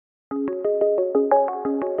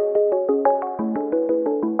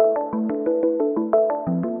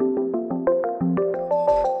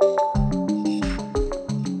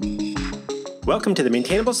Welcome to the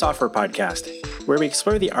Maintainable Software Podcast, where we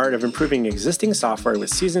explore the art of improving existing software with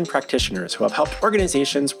seasoned practitioners who have helped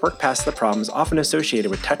organizations work past the problems often associated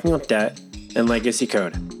with technical debt and legacy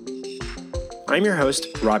code. I'm your host,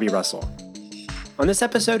 Robbie Russell. On this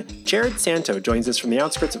episode, Jared Santo joins us from the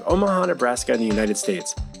outskirts of Omaha, Nebraska in the United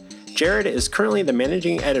States. Jared is currently the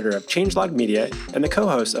managing editor of Changelog Media and the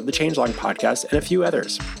co-host of the Changelog podcast and a few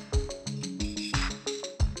others.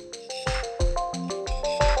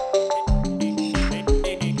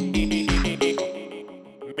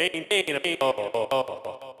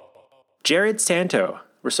 Jared Santo,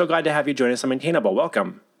 we're so glad to have you join us on Maintainable.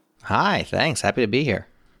 Welcome. Hi, thanks. Happy to be here.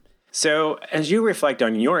 So, as you reflect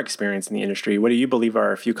on your experience in the industry, what do you believe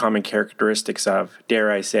are a few common characteristics of,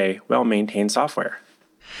 dare I say, well-maintained software?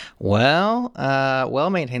 Well,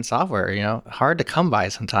 well-maintained software, hard to come by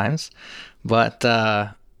sometimes. But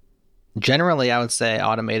generally, I would say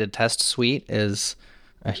automated test suite is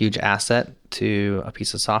a huge asset to a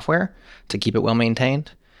piece of software to keep it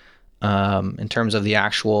well-maintained. In terms of the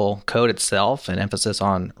actual code itself, an emphasis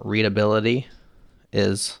on readability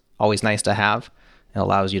is always nice to have. It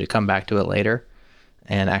allows you to come back to it later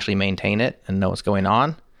and actually maintain it and know what's going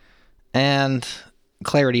on. And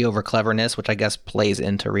clarity over cleverness, which I guess plays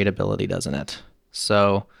into readability, doesn't it?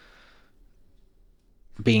 So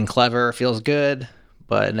being clever feels good,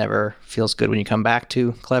 but it never feels good when you come back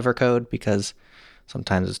to clever code because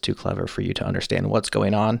sometimes it's too clever for you to understand what's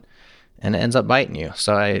going on and it ends up biting you.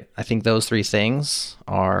 So I think those three things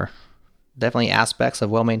are definitely aspects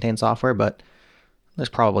of well-maintained software, but there's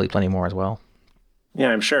probably plenty more as well. Yeah,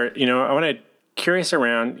 I'm sure. I want to curious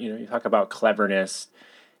around, you talk about cleverness.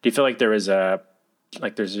 Do you feel like there's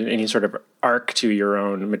any sort of arc to your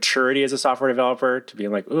own maturity as a software developer to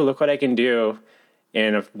being like, ooh, look what I can do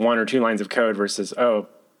in 1 or 2 lines of code versus, oh,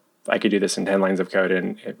 I could do this in 10 lines of code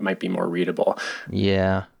and it might be more readable.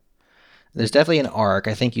 Yeah. There's definitely an arc.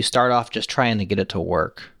 I think you start off just trying to get it to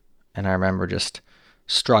work. And I remember just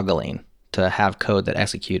struggling to have code that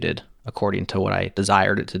executed according to what I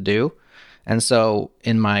desired it to do. And so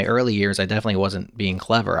in my early years, I definitely wasn't being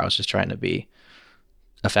clever. I was just trying to be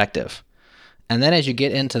effective. And then as you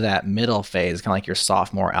get into that middle phase, kind of like your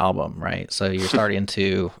sophomore album, right? So you're starting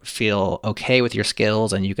to feel okay with your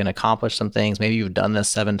skills and you can accomplish some things. Maybe you've done this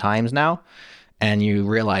 7 times now and you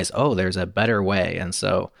realize, oh, there's a better way. And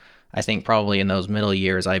so I think probably in those middle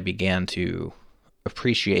years, I began to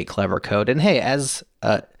appreciate clever code. And hey, as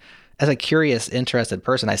a curious, interested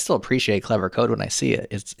person, I still appreciate clever code when I see it.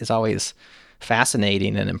 It's always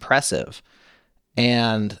fascinating and impressive.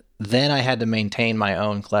 And then I had to maintain my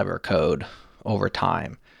own clever code over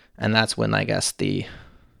time. And that's when I guess the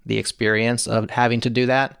experience of having to do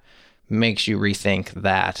that makes you rethink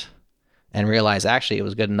that and realize actually it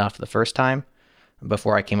was good enough the first time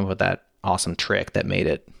before I came up with that awesome trick that made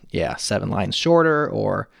it, 7 lines shorter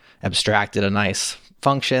or abstracted a nice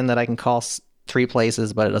function that I can call 3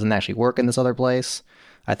 places, but it doesn't actually work in this other place.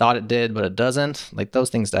 I thought it did, but it doesn't. Like those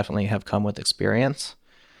things definitely have come with experience.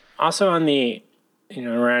 Also on the,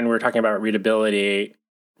 around we're talking about readability,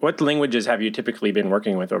 what languages have you typically been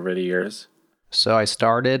working with over the years? So I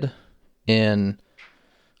started in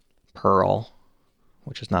Perl,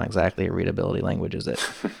 which is not exactly a readability language, is it?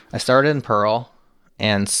 I started in Perl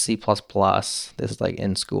and C++. This is like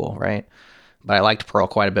in school, right? But I liked Perl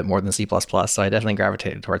quite a bit more than C++, so I definitely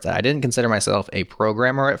gravitated towards that. I didn't consider myself a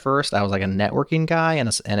programmer at first. I was like a networking guy and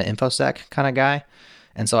an InfoSec kind of guy.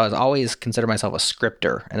 And so I was always considered myself a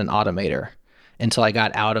scripter and an automator until I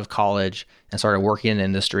got out of college and started working in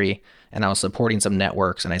industry. And I was supporting some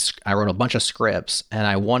networks and I wrote a bunch of scripts and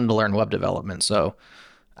I wanted to learn web development. So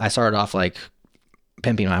I started off like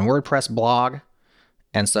pimping my WordPress blog.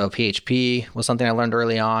 And so PHP was something I learned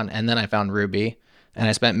early on. And then I found Ruby. And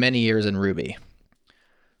I spent many years in Ruby.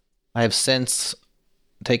 I have since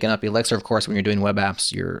taken up Elixir. Of course, when you're doing web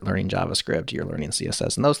apps, you're learning JavaScript, you're learning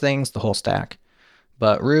CSS and those things, the whole stack.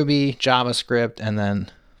 But Ruby, JavaScript, and then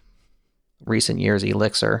recent years,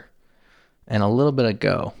 Elixir, and a little bit of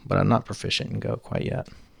Go, but I'm not proficient in Go quite yet.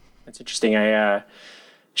 That's interesting. I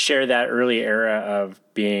share that early era of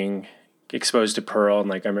being exposed to Perl, and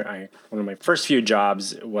like one of my first few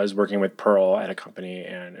jobs was working with Perl at a company,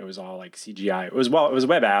 and it was all like CGI. It was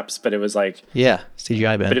web apps, but it was like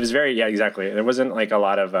CGI bin. But it was exactly. There wasn't like a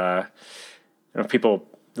lot of people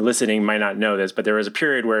listening might not know this, but there was a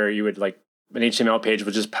period where you would like an HTML page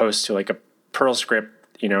would just post to like a Perl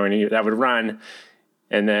script, and that would run,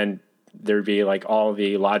 and then there'd be like all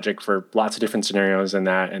the logic for lots of different scenarios and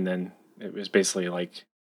that, and then it was basically like.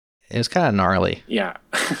 It was kind of gnarly. Yeah,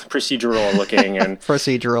 procedural looking and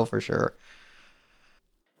procedural for sure.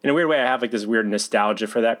 in a weird way, I have like this weird nostalgia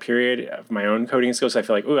for that period of my own coding skills. I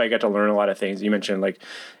feel like, I got to learn a lot of things. You mentioned like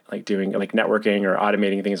doing like networking or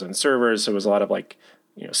automating things on servers. So it was a lot of like,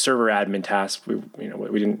 server admin tasks. We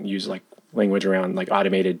didn't use like language around like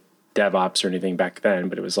automated DevOps or anything back then,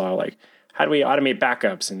 but it was all like, how do we automate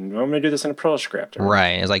backups? And I'm going to do this in a Perl script.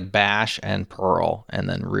 Right. It was like Bash and Perl and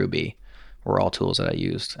then Ruby were all tools that I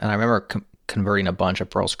used. And I remember converting a bunch of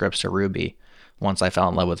Perl scripts to Ruby once I fell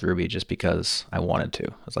in love with Ruby just because I wanted to.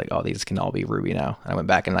 I was like, oh, these can all be Ruby now. And I went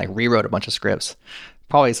back and like rewrote a bunch of scripts.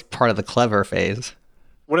 Probably part of the clever phase.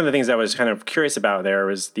 One of the things I was kind of curious about there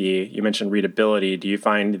was you mentioned readability. Do you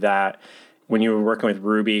find that when you were working with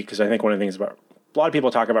Ruby, because I think one of the things about a lot of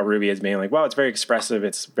people talk about Ruby as being like, well, it's very expressive.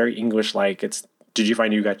 It's very English-like. Did you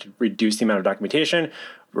find you got to reduce the amount of documentation?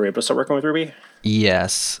 Were you able to start working with Ruby?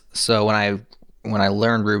 Yes. So when I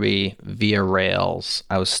learned Ruby via Rails,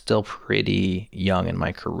 I was still pretty young in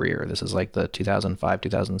my career. This is like the 2005,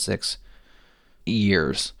 2006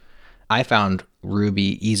 years. I found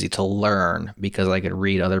Ruby easy to learn because I could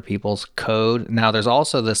read other people's code. Now, there's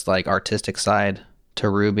also this like artistic side to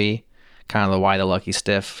Ruby, kind of the Why the Lucky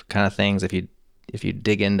Stiff kind of things. If you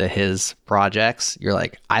dig into his projects, you're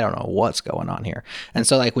like, I don't know what's going on here. And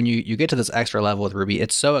so like when you get to this extra level with Ruby,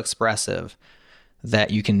 it's so expressive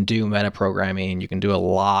that you can do metaprogramming, you can do a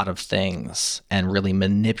lot of things and really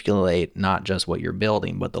manipulate not just what you're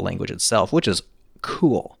building, but the language itself, which is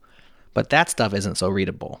cool. But that stuff isn't so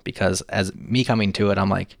readable because as me coming to it, I'm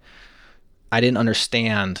like, I didn't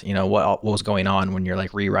understand, what was going on when you're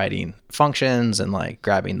like rewriting functions and like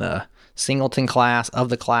grabbing the singleton class of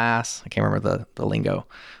the class. I can't remember the lingo,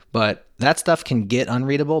 but that stuff can get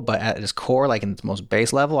unreadable. But at its core, like in its most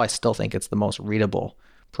base level, I still think it's the most readable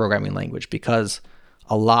programming language because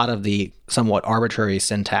a lot of the somewhat arbitrary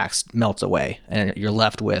syntax melts away and you're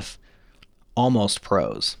left with almost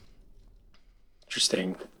prose.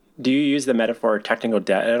 Interesting. Do you use the metaphor technical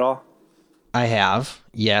debt at all? I have,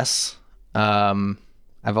 yes.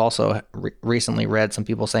 I've also recently read some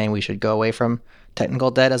people saying we should go away from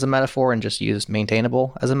technical debt as a metaphor and just use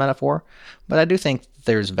maintainable as a metaphor. But I do think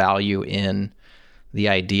there's value in the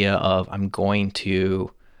idea of I'm going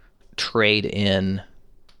to trade in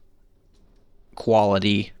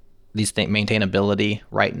quality, these things, maintainability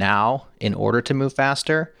right now in order to move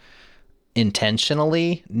faster,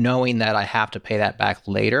 intentionally, knowing that I have to pay that back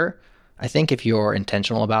later. I think if you're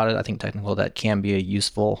intentional about it, I think technical debt can be a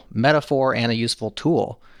useful metaphor and a useful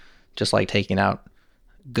tool. Just like taking out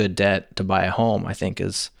good debt to buy a home, I think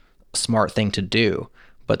is a smart thing to do.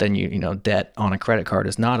 But then debt on a credit card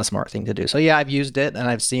is not a smart thing to do. So yeah, I've used it and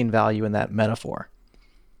I've seen value in that metaphor.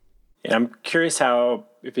 And I'm curious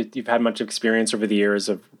if you've had much experience over the years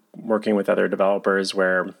of working with other developers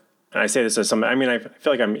where, and I say this as I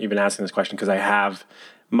feel like I'm even asking this question because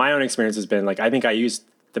my own experience has been like, I think I used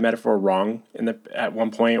the metaphor wrong at one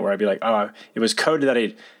point where I'd be like, oh, it was code that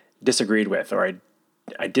I disagreed with, or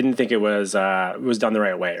I didn't think it was done the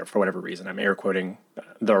right way, or for whatever reason, I'm air quoting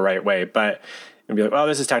the right way, but and be like, oh,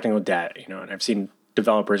 this is technical debt, and I've seen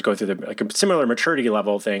developers go through like a similar maturity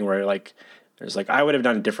level thing where like, there's like, I would have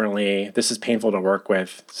done it differently. This is painful to work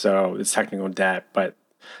with. So it's technical debt, but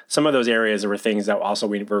some of those areas were things that also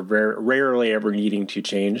we were rarely ever needing to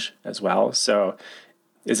change as well. So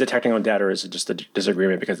is it technical debt or is it just a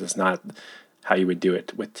disagreement because it's not how you would do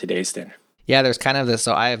it with today's standard? Yeah, there's kind of this.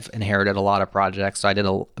 So I've inherited a lot of projects. So I did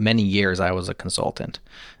many years I was a consultant.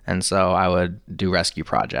 And so I would do rescue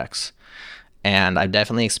projects. And I've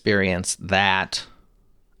definitely experienced that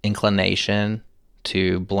inclination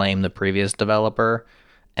to blame the previous developer.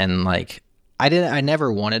 And like, I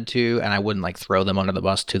never wanted to, and I wouldn't like throw them under the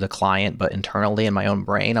bus to the client, but internally in my own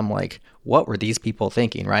brain, I'm like, what were these people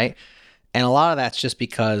thinking, right? And a lot of that's just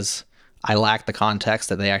because I lack the context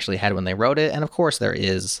that they actually had when they wrote it. And of course there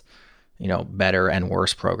is, better and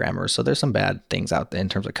worse programmers. So there's some bad things out there in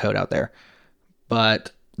terms of code out there.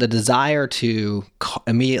 But the desire to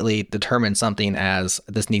immediately determine something as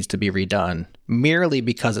this needs to be redone merely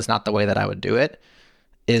because it's not the way that I would do it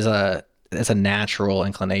is it's a natural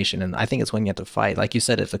inclination. And I think it's when you have to fight. Like you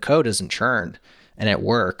said, if the code isn't churned and it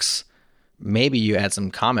works, maybe you add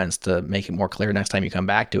some comments to make it more clear next time you come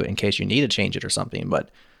back to it in case you need to change it or something.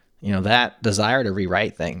 But, that desire to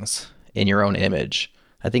rewrite things in your own image,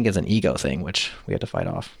 I think is an ego thing, which we have to fight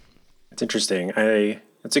off. It's interesting.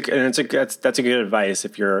 That's a good advice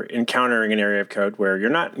if you're encountering an area of code where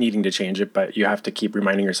you're not needing to change it, but you have to keep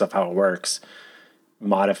reminding yourself how it works,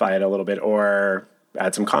 modify it a little bit, or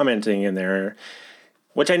add some commenting in there,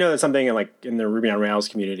 which I know that's something in the Ruby on Rails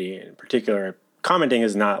community in particular, commenting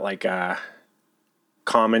is not like a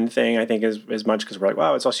common thing, I think, as much because we're like,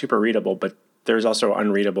 wow, it's all super readable, but there's also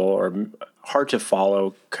unreadable or hard to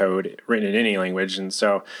follow code written in any language. And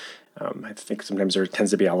so I think sometimes there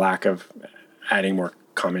tends to be a lack of adding more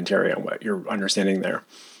commentary on what you're understanding there.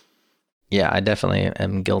 Yeah, I definitely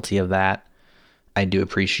am guilty of that. I do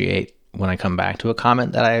appreciate when I come back to a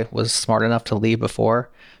comment that I was smart enough to leave before,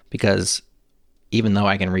 because even though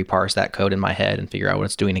I can reparse that code in my head and figure out what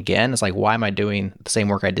it's doing again, it's like, why am I doing the same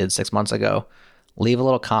work I did 6 months ago? Leave a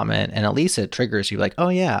little comment, and at least it triggers you like, oh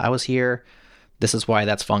yeah, I was here. This is why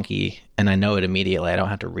that's funky. And I know it immediately. I don't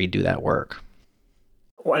have to redo that work.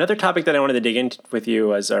 Well, another topic that I wanted to dig into with you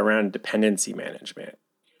was around dependency management.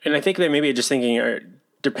 And I think that maybe just thinking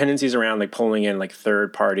dependencies around like pulling in like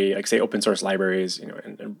third party, like say open source libraries,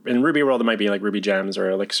 in Ruby world, it might be like Ruby Gems or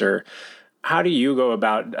Elixir. How do you go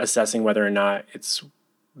about assessing whether or not it's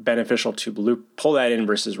beneficial to pull that in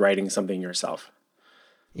versus writing something yourself?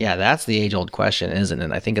 Yeah, that's the age-old question, isn't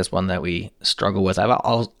it? I think it's one that we struggle with.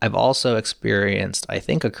 I've also experienced, I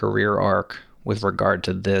think, a career arc with regard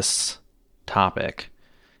to this topic,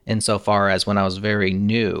 insofar as when I was very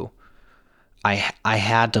new, I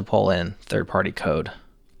had to pull in third-party code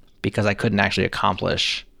because I couldn't actually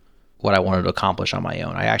accomplish what I wanted to accomplish on my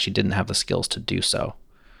own. I actually didn't have the skills to do so.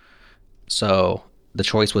 So the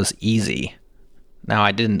choice was easy. Now,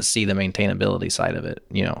 I didn't see the maintainability side of it.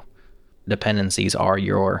 Dependencies are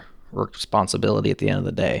your responsibility at the end of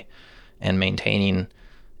the day, and maintaining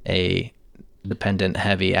a dependent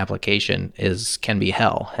heavy application can be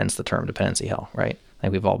hell, hence the term dependency hell, right?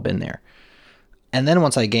 Like we've all been there. And then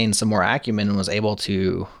once I gained some more acumen and was able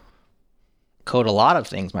to code a lot of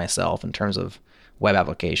things myself in terms of web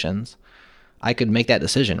applications, I could make that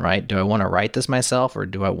decision, right? Do I want to write this myself, or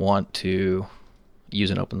do I want to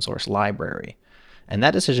use an open source library? And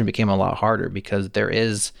that decision became a lot harder because there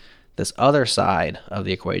is this other side of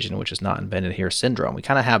the equation, which is not invented here syndrome. We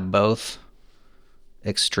kind of have both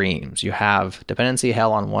extremes. You have dependency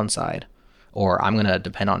hell on one side, or I'm going to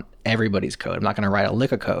depend on everybody's code. I'm not going to write a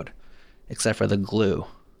lick of code except for the glue.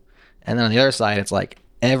 And then on the other side, it's like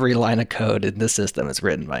every line of code in this system is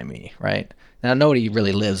written by me, right? Now, nobody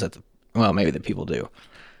really lives well, maybe the people do.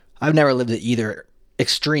 I've never lived at either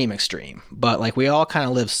extreme, but like we all kind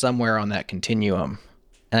of live somewhere on that continuum.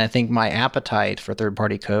 And I think my appetite for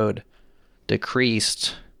third-party code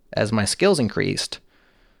decreased as my skills increased.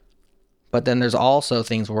 But then there's also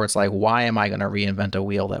things where it's like, why am I going to reinvent a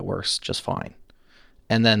wheel that works just fine?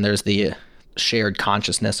 And then there's the shared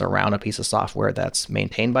consciousness around a piece of software that's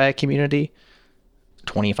maintained by a community.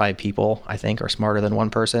 25 people, I think, are smarter than one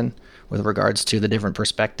person with regards to the different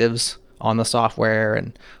perspectives on the software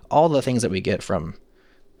and all the things that we get from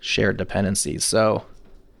shared dependencies. So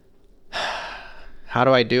how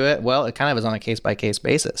do I do it? Well, it kind of is on a case-by-case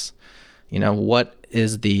basis. What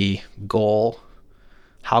is the goal?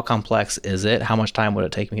 How complex is it? How much time would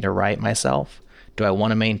it take me to write myself? Do I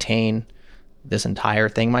want to maintain this entire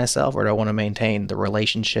thing myself, or do I want to maintain the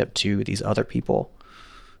relationship to these other people?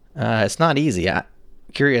 It's not easy. I'm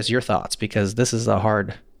curious your thoughts, because this is a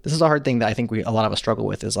hard thing that I think a lot of us struggle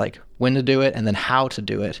with, is like when to do it and then how to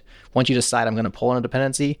do it. Once you decide I'm going to pull in a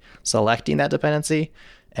dependency, selecting that dependency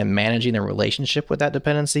and managing the relationship with that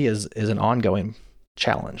dependency is an ongoing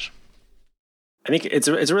challenge. I think it's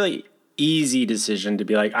a really easy decision to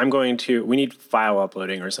be like, we need file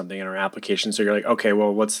uploading or something in our application. So you're like, okay,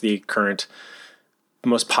 well, what's the current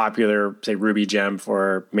most popular, say, Ruby gem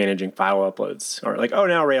for managing file uploads? Or like, oh,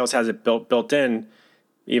 now Rails has it built in.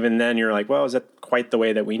 Even then you're like, well, is that quite the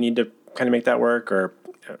way that we need to kind of make that work? Or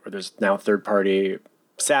there's now third-party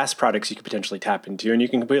SaaS products you could potentially tap into, and you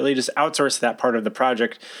can completely just outsource that part of the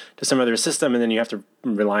project to some other system, and then you have to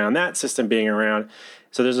rely on that system being around.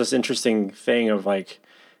 So there's this interesting thing of like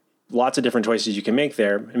lots of different choices you can make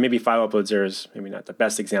there. And maybe file uploads there is maybe not the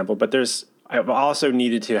best example, but I've also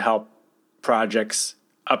needed to help projects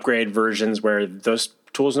upgrade versions where those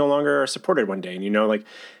tools no longer are supported one day. And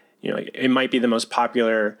it might be the most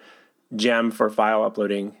popular gem for file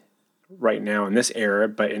uploading right now in this era,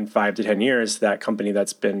 but in 5 to 10 years, that company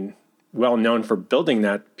that's been well known for building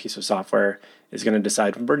that piece of software is going to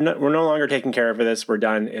decide we're no longer taking care of this. We're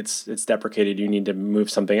done. It's deprecated. You need to move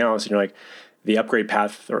something else. The upgrade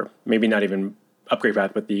path, or maybe not even upgrade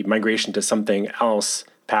path, but the migration to something else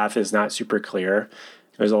path is not super clear.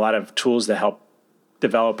 There's a lot of tools that help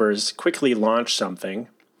developers quickly launch something.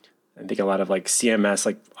 I think a lot of like CMS,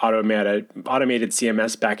 like automated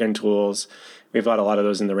CMS backend tools. We've had a lot of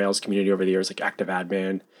those in the Rails community over the years, like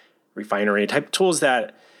ActiveAdmin, Refinery type tools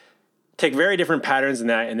that take very different patterns than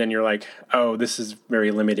that. And then you're like, oh, this is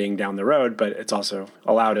very limiting down the road, but it's also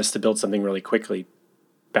allowed us to build something really quickly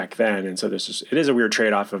back then. And so it is a weird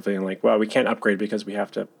trade-off of being like, well, we can't upgrade because we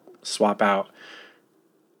have to swap out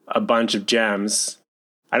a bunch of gems.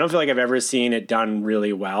 I don't feel like I've ever seen it done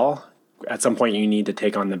really well. At some point, you need to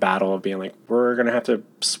take on the battle of being like, we're going to have to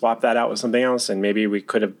swap that out with something else. And maybe we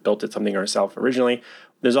could have built it something ourselves originally.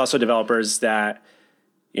 There's also developers that,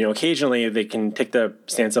 occasionally they can take the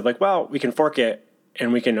stance of like, well, we can fork it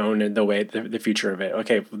and we can own it the future of it.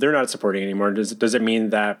 Okay, they're not supporting it anymore. Does it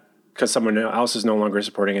mean that because someone else is no longer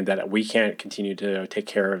supporting it, that we can't continue to take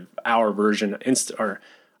care of our version or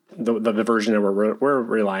the version that we're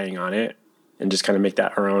relying on it and just kind of make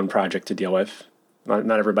that our own project to deal with?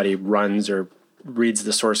 Not everybody runs or reads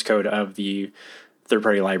the source code of the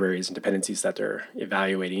third-party libraries and dependencies that they're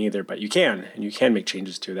evaluating either, but you can make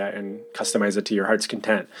changes to that and customize it to your heart's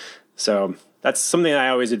content. So that's something I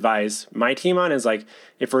always advise my team on is like,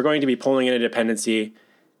 if we're going to be pulling in a dependency,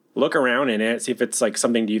 look around in it, see if it's like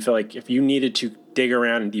something, do you feel like if you needed to dig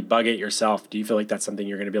around and debug it yourself, do you feel like that's something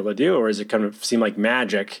you're going to be able to do? Or is it kind of seem like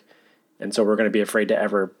magic? And so we're going to be afraid to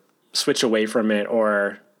ever switch away from it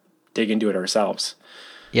or dig into it ourselves.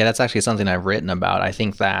 Yeah, that's actually something I've written about. I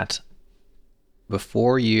think that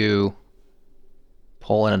before you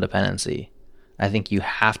pull in a dependency, I think you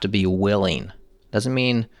have to be willing. Doesn't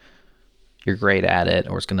mean you're great at it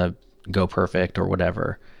or it's going to go perfect or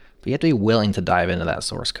whatever, but you have to be willing to dive into that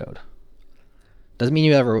source code. Doesn't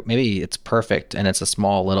mean maybe it's perfect and it's a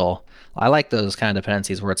small little, I like those kind of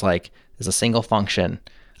dependencies where it's like, it's a single function.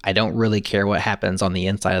 I don't really care what happens on the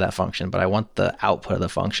inside of that function, but I want the output of the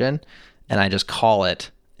function, and I just call it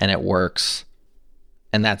and it works.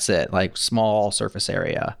 And that's it, like small surface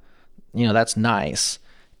area. That's nice.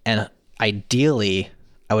 And ideally,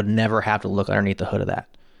 I would never have to look underneath the hood of that.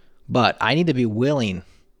 But I need to be willing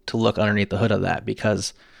to look underneath the hood of that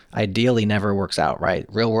because ideally never works out, right?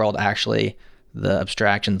 Real world, actually, the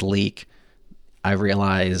abstractions leak. I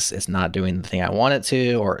realize it's not doing the thing I want it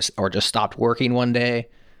to, or just stopped working one day.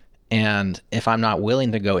 And if I'm not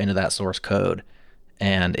willing to go into that source code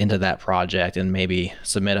and into that project and maybe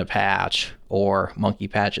submit a patch or monkey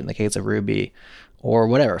patch in the case of Ruby or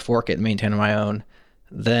whatever, fork it and maintain my own,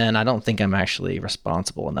 then I don't think I'm actually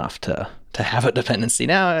responsible enough to have a dependency.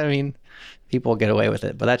 Now, I mean, people get away with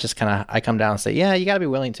it, but that just kind of, I come down and say, yeah, you got to be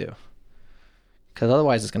willing to, because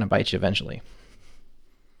otherwise it's going to bite you eventually.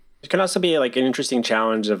 It can also be like an interesting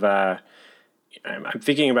challenge of, I'm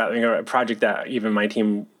thinking about a project that even my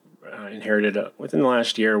team inherited within the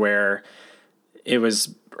last year where it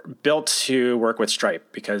was built to work with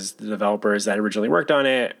Stripe because the developers that originally worked on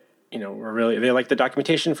it, they like the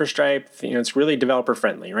documentation for Stripe. It's really developer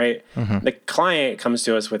friendly, right? Mm-hmm. The client comes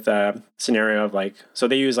to us with a scenario of like, so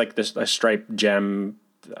they use like a Stripe gem.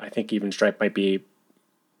 I think even Stripe might be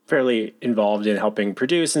fairly involved in helping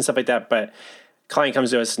produce and stuff like that. But client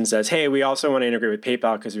comes to us and says, hey, we also want to integrate with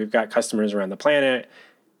PayPal because we've got customers around the planet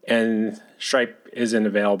and Stripe isn't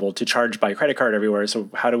available to charge by credit card everywhere. So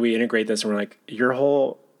how do we integrate this? And we're like, your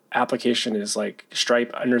whole application is like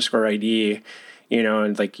Stripe _ID,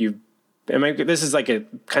 and like this is like a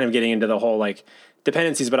kind of getting into the whole like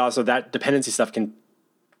dependencies, but also that dependency stuff can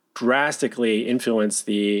drastically influence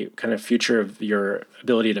the kind of future of your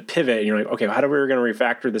ability to pivot. And you're like, okay, how do we going to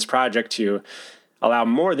refactor this project to allow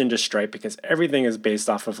more than just Stripe? Because everything is based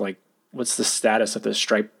off of like, what's the status of the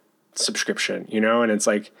Stripe subscription, and it's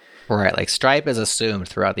like, right, like Stripe is assumed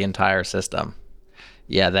throughout the entire system.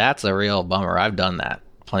 Yeah, that's a real bummer. I've done that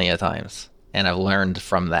plenty of times and I've learned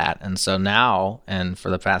from that. And so now, and for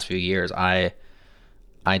the past few years, I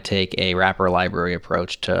take a wrapper library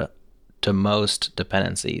approach to most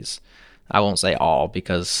dependencies. I won't say all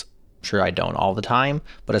because sure I don't all the time,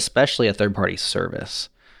 but especially a third-party service.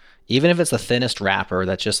 Even if it's the thinnest wrapper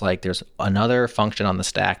that's just like there's another function on the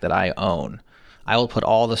stack that I own, I will put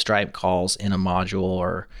all the Stripe calls in a module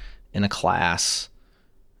or in a class,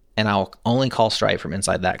 and I'll only call Stripe from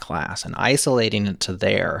inside that class. And isolating it to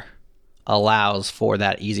there allows for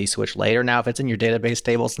that easy switch later. Now, if it's in your database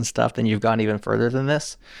tables and stuff, then you've gone even further than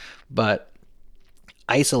this. But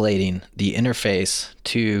isolating the interface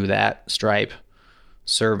to that Stripe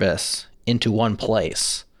service into one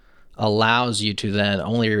place allows you to then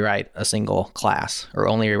only rewrite a single class or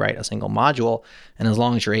only rewrite a single module. And as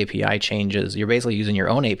long as your API changes, you're basically using your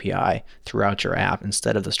own API throughout your app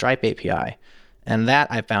instead of the Stripe API. And that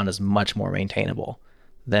I found is much more maintainable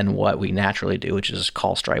than what we naturally do, which is just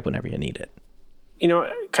call Stripe whenever you need it.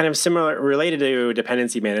 Kind of similar, related to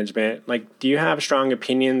dependency management, like, do you have strong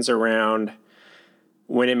opinions around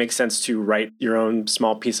when it makes sense to write your own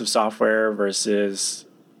small piece of software versus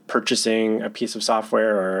purchasing a piece of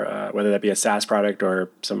software, or whether that be a SaaS product or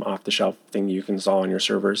some off-the-shelf thing you can install on your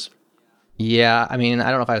servers? Yeah, I mean, I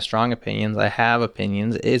don't know if I have strong opinions. I have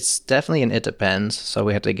opinions. It's definitely it depends, so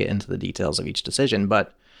we have to get into the details of each decision.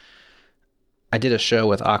 But I did a show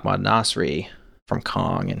with Ahmad Nasri from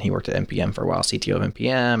Kong, and he worked at NPM for a while, CTO of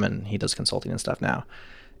NPM, and he does consulting and stuff now.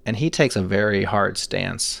 And he takes a very hard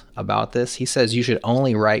stance about this. He says you should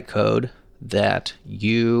only write code that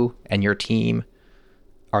you and your team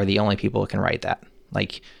are the only people who can write that.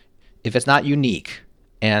 Like, if it's not unique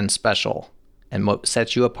and special and what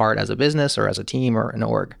sets you apart as a business or as a team or an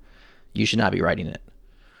org, you should not be writing it.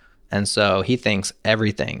 And so he thinks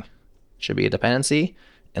everything should be a dependency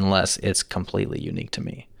unless it's completely unique to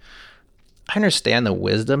me. I understand the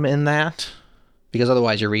wisdom in that, because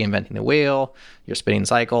otherwise you're reinventing the wheel, you're spinning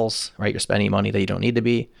cycles, right? You're spending money that you don't need to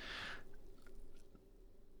be.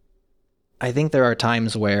 I think there are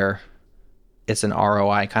times where it's an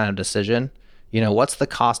ROI kind of decision. You know, what's the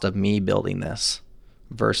cost of me building this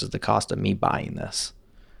versus the cost of me buying this?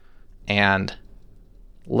 And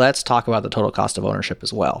let's talk about the total cost of ownership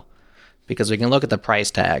as well, because we can look at the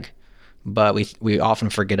price tag, but we often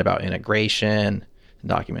forget about integration,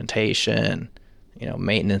 documentation,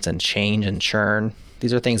 maintenance and change and churn.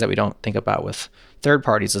 These are things that we don't think about with third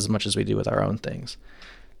parties as much as we do with our own things.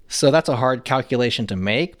 So that's a hard calculation to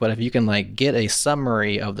make, but if you can get a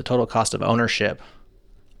summary of the total cost of ownership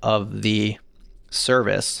of the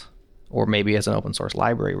service, or maybe as an open source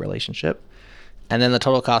library relationship, and then the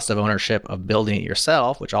total cost of ownership of building it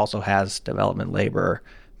yourself, which also has development labor,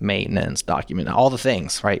 maintenance, document, all the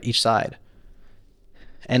things, right? Each side.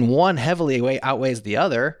 And one heavily outweighs the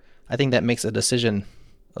other. I think that makes a decision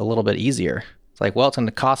a little bit easier. It's like, well, it's going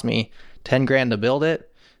to cost me 10 grand to build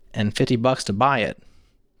it and $50 to buy it.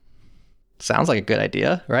 Sounds like a good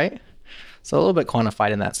idea, right? So a little bit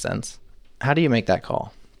quantified in that sense. How do you make that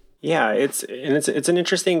call? Yeah, it's an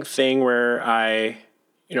interesting thing where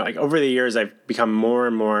over the years, I've become more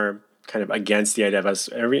and more kind of against the idea of us.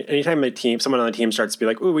 Anytime someone on the team starts to be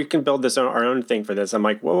like, "Ooh, we can build our own thing for this," I'm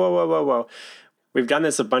like, whoa. We've done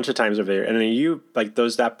this a bunch of times over there. And then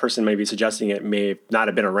that person may be suggesting it may not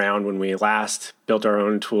have been around when we last built our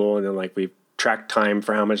own tool. And then we tracked time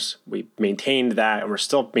for how much we maintained that. And we're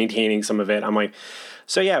still maintaining some of it. I'm like,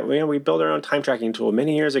 so yeah, we built our own time tracking tool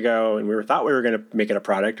many years ago. And we thought we were going to make it a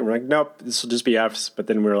product. And we're like, nope, this will just be us. But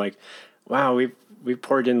then we were like, wow, we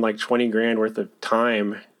poured in 20 grand worth of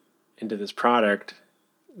time into this product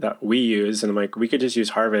that we use. And I'm like, we could just use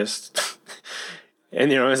Harvest. And,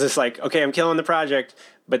 it's just like, okay, I'm killing the project.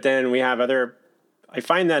 But then we have I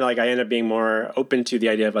find that I end up being more open to the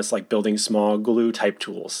idea of us building small glue type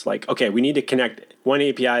tools. Okay, we need to connect one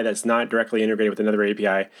API that's not directly integrated with another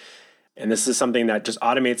API. And this is something that just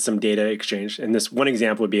automates some data exchange. And this one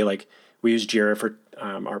example would be we use Jira for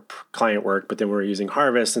our client work, but then we're using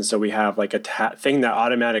Harvest. And so we have a thing that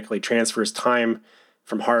automatically transfers time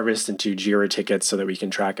from Harvest into Jira tickets so that we can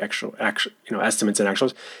track actual estimates and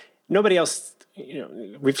actuals. Nobody else,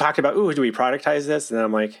 we've talked about, do we productize this? And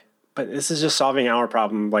I'm like, but this is just solving our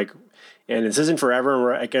problem. And this isn't forever. And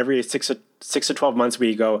we're every 6 to 12 months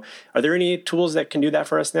we go, are there any tools that can do that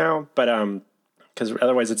for us now? But, because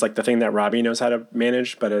otherwise it's the thing that Robbie knows how to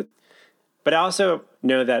manage. But I also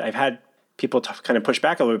know that I've had people kind of push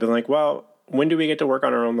back a little bit, well, when do we get to work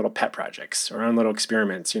on our own little pet projects, our own little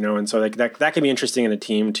experiments, And so that can be interesting in a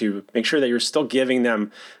team to make sure that you're still giving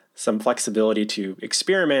them some flexibility to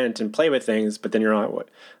experiment and play with things, but then you're not.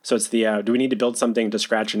 So it's do we need to build something to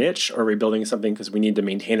scratch an itch, or are we building something because we need to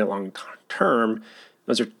maintain it long term?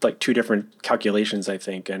 Those are two different calculations, I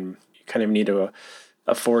think, and you kind of need to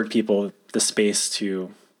afford people the space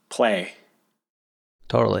to play.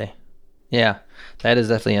 Totally. Yeah, that is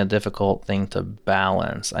definitely a difficult thing to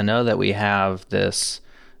balance. I know that we have this,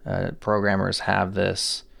 programmers have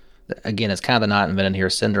this, again, it's kind of the not invented here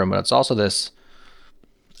syndrome, but it's also this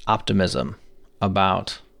optimism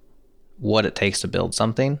about what it takes to build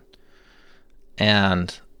something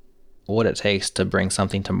and what it takes to bring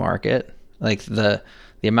something to market. The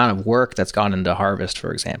amount of work that's gone into Harvest,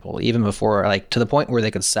 for example, even before, to the point where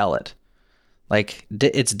they could sell it.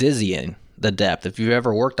 It's dizzying, the depth. If you've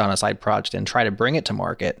ever worked on a side project and try to bring it to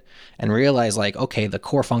market and realize okay, the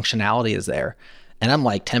core functionality is there, and I'm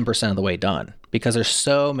 10% of the way done because there's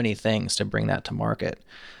so many things to bring that to market.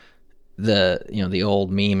 The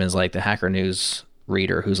old meme is the Hacker News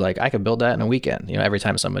reader who's I could build that in a weekend. Every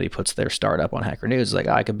time somebody puts their startup on Hacker News, it's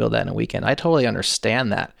I could build that in a weekend. I totally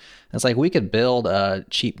understand that. It's we could build a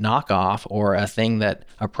cheap knockoff or a thing that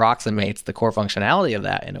approximates the core functionality of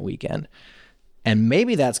that in a weekend. And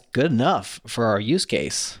maybe that's good enough for our use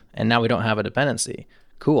case. And now we don't have a dependency.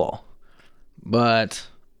 Cool. But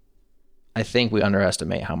I think we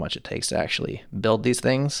underestimate how much it takes to actually build these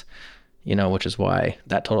things. Which is why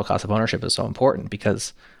that total cost of ownership is so important,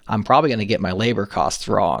 because I'm probably going to get my labor costs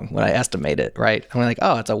wrong when I estimate it, right? I'm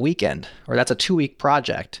it's a weekend, or that's a 2-week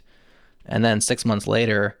project. And then 6 months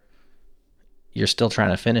later, you're still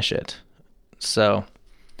trying to finish it. So,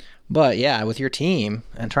 but yeah, with your team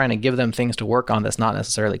and trying to give them things to work on that's not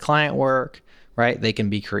necessarily client work, right? They can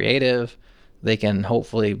be creative. They can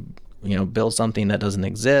hopefully, build something that doesn't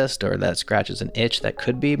exist or that scratches an itch that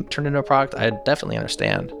could be turned into a product. I definitely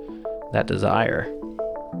understand that desire.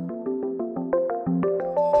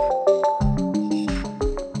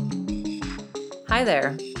 Hi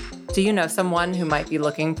there. Do you know someone who might be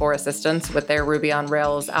looking for assistance with their Ruby on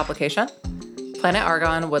Rails application? Planet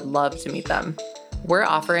Argon would love to meet them. We're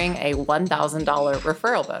offering a $1,000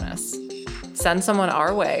 referral bonus. Send someone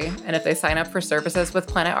our way, and if they sign up for services with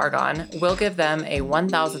Planet Argon, we'll give them a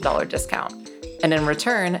 $1,000 discount. And in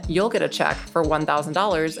return, you'll get a check for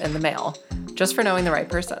 $1,000 in the mail, just for knowing the right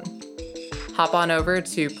person. Hop on over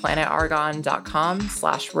to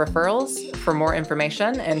planetargon.com/referrals for more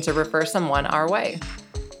information and to refer someone our way.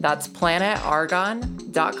 That's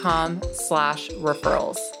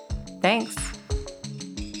planetargon.com/referrals. Thanks.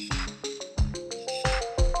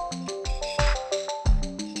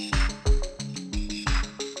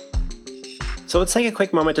 So let's take a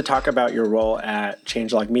quick moment to talk about your role at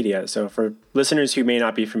Changelog Media. So for listeners who may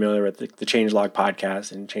not be familiar with the Changelog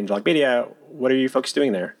podcast and Changelog Media, what are you folks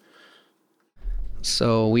doing there?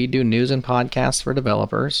 So we do news and podcasts for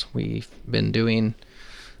developers. We've been doing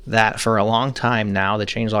that for a long time now. The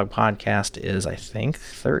Changelog podcast is, I think,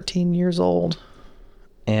 13 years old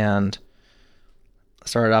and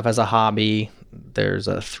started off as a hobby. There's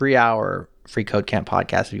a 3-hour free code camp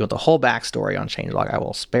podcast. If you want the whole backstory on Changelog, I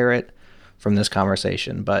will spare it from this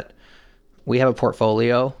conversation, but we have a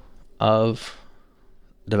portfolio of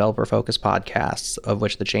developer-focused podcasts, of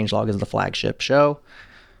which the Changelog is the flagship show.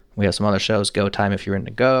 We have some other shows, Go Time if you're into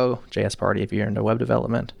Go, JS Party if you're into web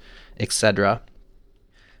development, etc.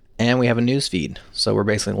 And we have a news feed, so we're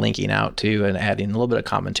basically linking out to and adding a little bit of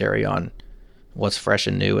commentary on what's fresh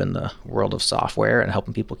and new in the world of software and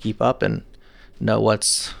helping people keep up and know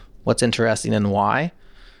what's interesting and why.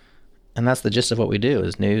 And that's the gist of what we do,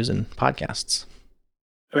 is news and podcasts.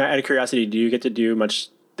 Out of curiosity, do you get to do much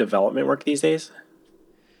development work these days?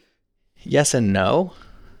 Yes and no.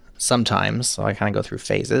 Sometimes. So I kind of go through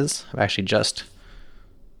phases. I've actually just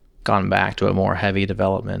gone back to a more heavy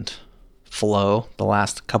development flow the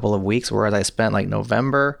last couple of weeks, whereas I spent like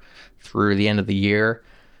November through the end of the year,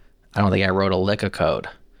 I don't think I wrote a lick of code.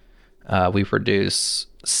 We produce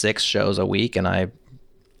 6 shows a week, and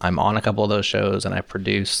I'm on a couple of those shows, and I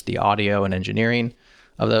produce the audio and engineering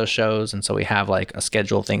of those shows. And so we have like a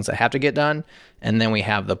schedule of things that have to get done. And then we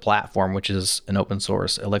have the platform, which is an open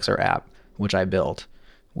source Elixir app, which I built,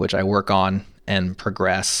 which I work on and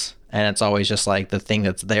progress. And it's always just like the thing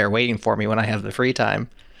that's there waiting for me when I have the free time.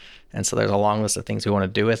 And so there's a long list of things we want to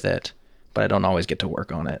do with it, but I don't always get to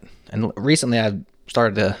work on it. And recently I've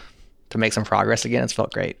started to make some progress again. It's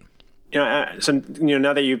felt great. So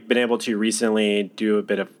now that you've been able to recently do a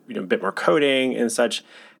bit of a bit more coding and such,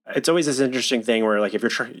 it's always this interesting thing where like if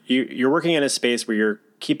you're working in a space where you're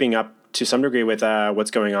keeping up to some degree with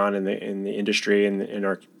what's going on in the industry and in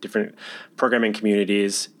our different programming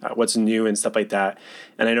communities, what's new and stuff like that.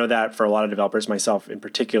 And I know that for a lot of developers, myself in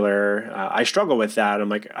particular, I struggle with that. I'm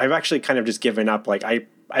like, I've actually kind of just given up. Like I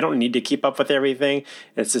don't need to keep up with everything.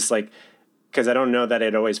 It's just like, because I don't know that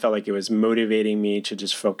it always felt like it was motivating me to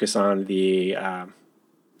just focus on the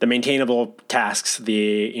maintainable tasks,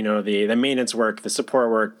 the maintenance work, the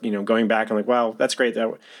support work, going back and like, well, that's great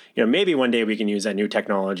that, maybe one day we can use that new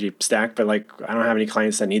technology stack, but like, I don't have any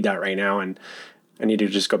clients that need that right now. And I need to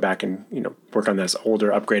just go back and, work on this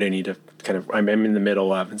older upgrade I need to I'm in the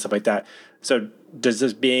middle of and stuff like that. So does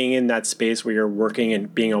this being in that space where you're working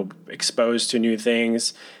and being exposed to new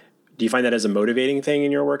things, do you find that as a motivating thing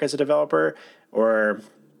in your work as a developer, or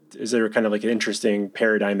is there kind of like an interesting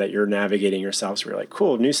paradigm that you're navigating yourself? So you're like,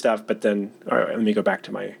 cool, new stuff, but then, all right, let me go back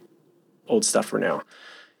to my old stuff for now.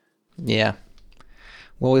 Yeah.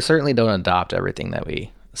 Well, we certainly don't adopt everything that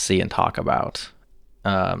we see and talk about.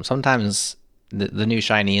 Sometimes the new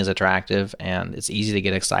shiny is attractive and it's easy to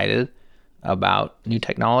get excited about new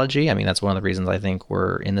technology. I mean, that's one of the reasons I think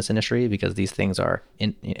we're in this industry, because these things are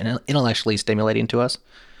intellectually stimulating to us.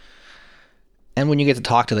 And when you get to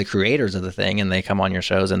talk to the creators of the thing and they come on your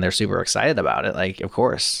shows and they're super excited about it, like, of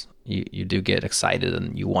course, you do get excited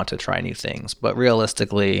and you want to try new things. But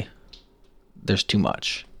realistically, there's too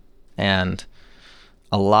much. And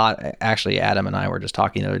a lot, actually, Adam and I were just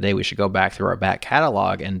talking the other day, we should go back through our back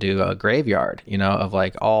catalog and do a graveyard, of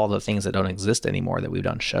like all the things that don't exist anymore that we've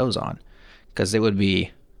done shows on, because it would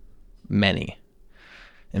be many.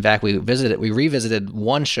 In fact, we revisited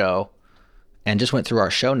one show and just went through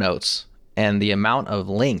our show notes, and the amount of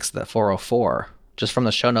links that 404 just from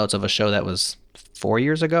the show notes of a show that was 4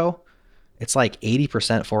 years ago, it's like 80%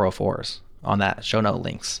 404s on that show note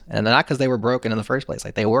links. And not because they were broken in the first place,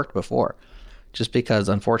 like they worked before, just because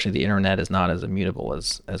unfortunately the internet is not as immutable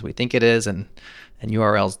as we think it is, and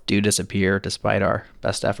URLs do disappear despite our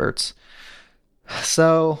best efforts.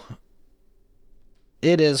 So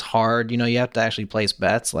it is hard. You have to actually place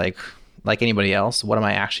bets like anybody else. What am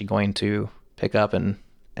I actually going to pick up and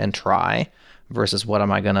try versus what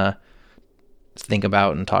am I going to think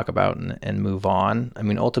about and talk about and move on? I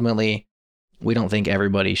mean, ultimately, we don't think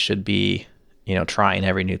everybody should be, trying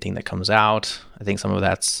every new thing that comes out. I think some of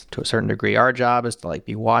that's to a certain degree. Our job is to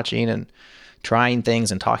be watching and trying things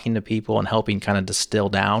and talking to people and helping kind of distill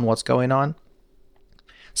down what's going on,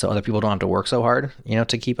 so other people don't have to work so hard,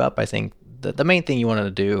 to keep up. I think the main thing you want to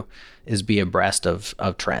do is be abreast of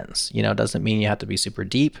trends. It doesn't mean you have to be super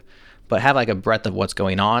deep, but have a breadth of what's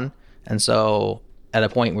going on. And so at a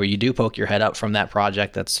point where you do poke your head up from that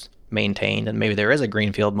project that's maintained, and maybe there is a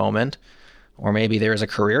greenfield moment, or maybe there is a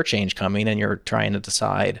career change coming and you're trying to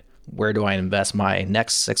decide, where do I invest my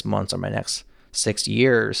next 6 months or my next 6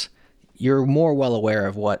 years? You're more well aware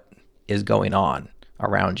of what is going on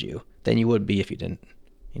around you than you would be if you didn't,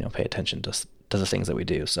 pay attention to the things that we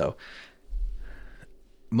do. So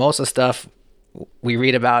most of the stuff, we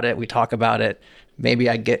read about it, we talk about it. Maybe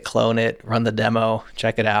I clone it, run the demo,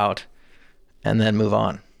 check it out, and then move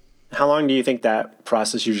on. How long do you think that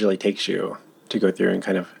process usually takes you to go through and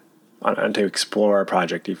kind of to explore a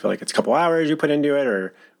project? Do you feel like it's a couple hours you put into it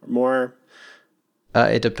or more?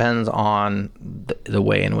 It depends on the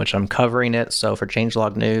way in which I'm covering it. So for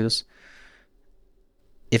Changelog News,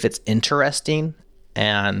 if it's interesting,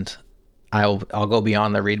 and I'll go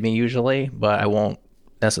beyond the README usually, but I won't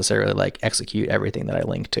necessarily execute everything that I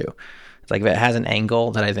link to. It's if it has an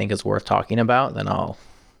angle that I think is worth talking about, then I'll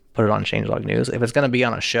put it on Changelog News. If it's going to be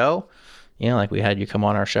on a show, like we had you come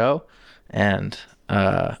on our show, and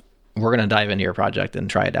we're going to dive into your project and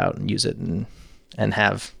try it out and use it and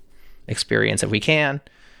have experience if we can,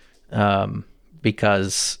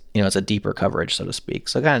 because it's a deeper coverage, so to speak.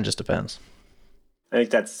 So it kind of just depends. I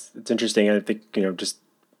think it's interesting. I think just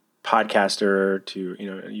podcaster to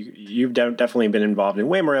you've definitely been involved in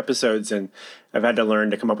way more episodes, and I've had to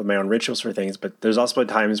learn to come up with my own rituals for things. But there's also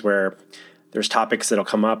times where there's topics that'll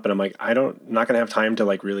come up, and I'm like, I'm not going to have time to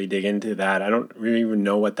really dig into that. I don't really even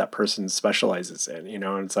know what that person specializes in,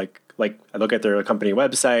 and it's like I look at their company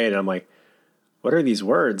website and I'm like, what are these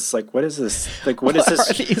words? What is this? What is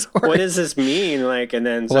this? What does this mean? And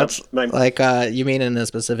then you mean in a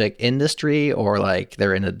specific industry, or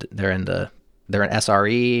they're in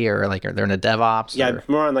SRE, or they're in a DevOps? Yeah,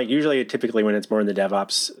 more on usually typically when it's more in the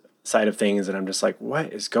DevOps side of things, and I'm just like,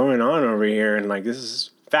 what is going on over here? And this is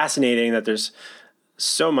fascinating that there's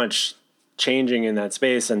so much changing in that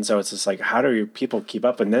space, and so it's just how do people keep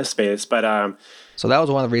up in this space? But so that was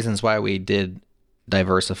one of the reasons why we did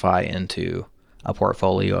diversify into a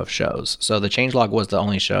portfolio of shows. So the Changelog was the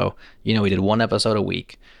only show. We did one episode a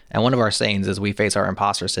week, and one of our sayings is we face our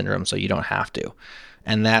imposter syndrome so you don't have to.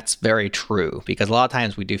 And that's very true, because a lot of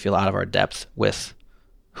times we do feel out of our depth with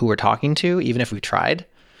who we're talking to, even if we've tried.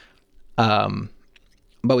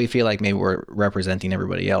 But we feel like maybe we're representing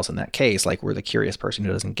everybody else in that case, we're the curious person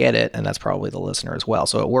who doesn't get it, and that's probably the listener as well.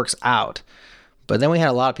 So it works out. But then we had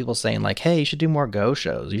a lot of people saying hey, you should do more Go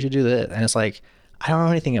shows. You should do this. And it's I don't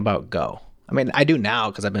know anything about Go. I mean, I do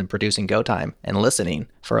now because I've been producing Go Time and listening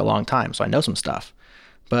for a long time, so I know some stuff.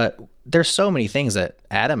 But there's so many things that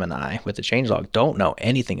Adam and I, with the Changelog, don't know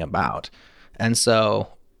anything about. And so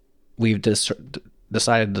we've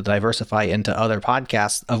decided to diversify into other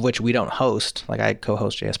podcasts, of which we don't host. I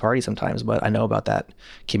co-host JS Party sometimes, but I know about that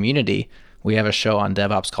community. We have a show on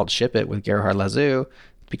DevOps called Ship It with Gerhard Lazou,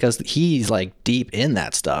 because he's deep in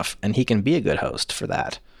that stuff, and he can be a good host for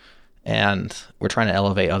that. And we're trying to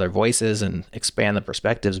elevate other voices and expand the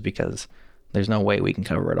perspectives, because there's no way we can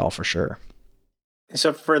cover it all for sure.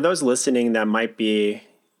 So for those listening that might be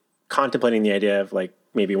contemplating the idea of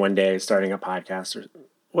maybe one day starting a podcast, or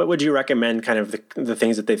what would you recommend kind of the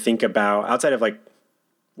things that they think about outside of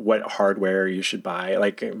what hardware you should buy,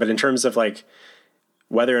 but in terms of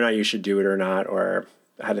whether or not you should do it or not, or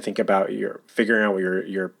how to think about figuring out what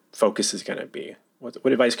your focus is going to be? What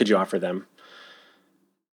advice could you offer them?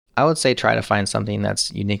 I would say try to find something that's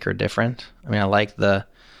unique or different. I mean, I like the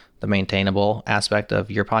maintainable aspect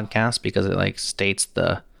of your podcast, because it states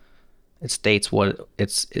what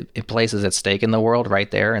it places at stake in the world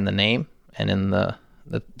right there in the name and in the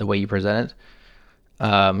way you present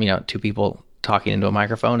it. Two people talking into a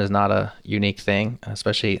microphone is not a unique thing,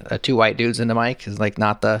 especially two white dudes in the mic is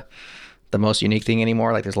not the most unique thing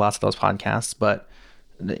anymore. There's lots of those podcasts, but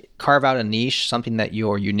carve out a niche, something that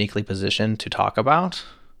you're uniquely positioned to talk about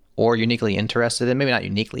or uniquely interested in. Maybe not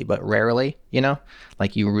uniquely, but rarely,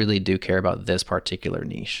 like you really do care about this particular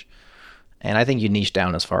niche. And I think you niche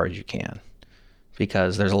down as far as you can,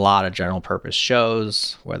 because there's a lot of general purpose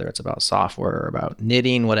shows, whether it's about software or about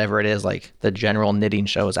knitting, whatever it is, like the general knitting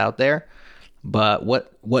shows out there. But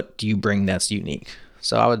what do you bring that's unique?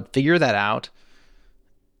 So I would figure that out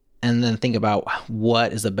and then think about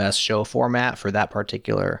what is the best show format for that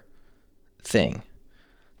particular thing.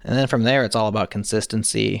 And then from there, it's all about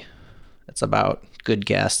consistency. It's about good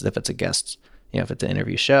guests, if it's a guest, if it's an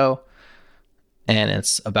interview show. And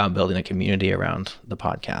it's about building a community around the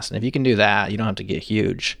podcast. And if you can do that, you don't have to get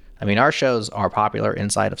huge. I mean, our shows are popular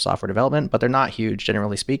inside of software development, but they're not huge,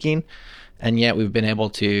 generally speaking. And yet we've been able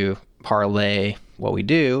to parlay what we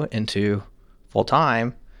do into full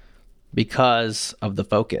time because of the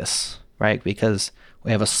focus, right? Because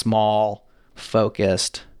we have a small,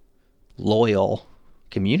 focused, loyal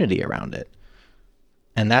community around it.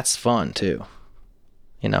 And that's fun too.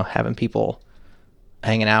 Having people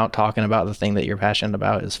hanging out, talking about the thing that you're passionate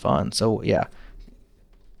about is fun. So yeah,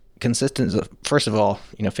 consistency. First of all,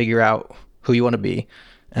 figure out who you want to be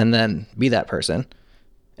and then be that person,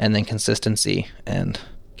 and then consistency and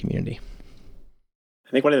community.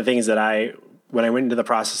 I think one of the things that when I went into the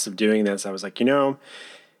process of doing this, I was like,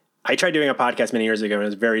 I tried doing a podcast many years ago and it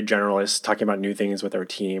was very generalist, talking about new things with our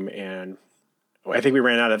team. And I think we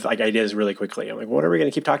ran out of ideas really quickly. I'm like, what are we going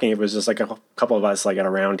to keep talking? It was just like a couple of us at a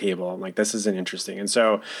round table. I'm like, this isn't interesting. And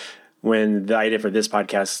so when the idea for this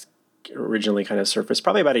podcast originally kind of surfaced,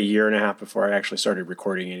 probably about a year and a half before I actually started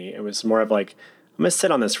recording any, it was more of I'm going to sit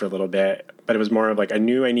on this for a little bit. But it was more of I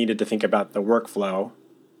knew I needed to think about the workflow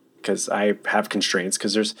because I have constraints.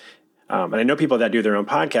 Because there's, and I know people that do their own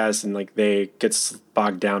podcasts and they get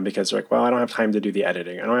bogged down because they're like, well, I don't have time to do the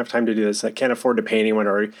editing. I don't have time to do this. I can't afford to pay anyone,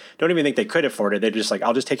 or don't even think they could afford it. They're just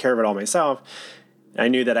I'll just take care of it all myself. I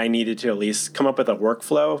knew that I needed to at least come up with a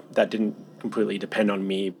workflow that didn't completely depend on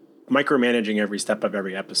me micromanaging every step of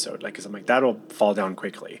every episode. Because I'm that'll fall down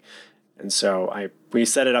quickly. And so we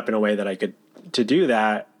set it up in a way that I could to do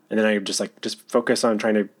that. And then I just focus on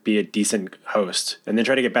trying to be a decent host and then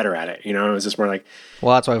try to get better at it. It was just more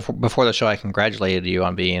well, that's why before the show, I congratulated you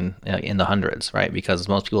on being in the hundreds, right? Because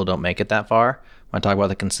most people don't make it that far. When I talk about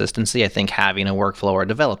the consistency, I think having a workflow or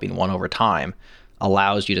developing one over time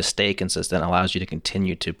allows you to stay consistent, allows you to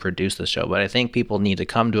continue to produce the show. But I think people need to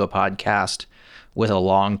come to a podcast with a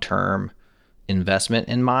long-term investment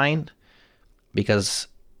in mind, because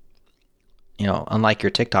unlike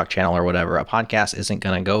your TikTok channel or whatever, a podcast isn't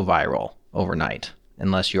going to go viral overnight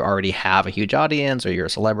unless you already have a huge audience or you're a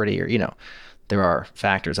celebrity, or, there are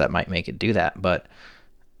factors that might make it do that. But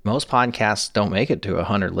most podcasts don't make it to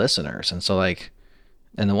 100 listeners. And so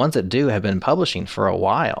and the ones that do have been publishing for a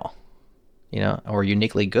while, or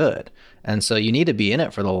uniquely good. And so you need to be in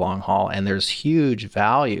it for the long haul. And there's huge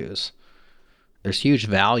value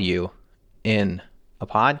in a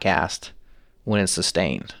podcast when it's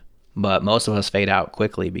sustained. But most of us fade out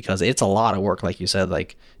quickly because it's a lot of work. Like you said,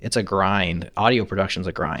 it's a grind. Audio production's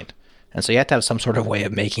a grind. And so you have to have some sort of way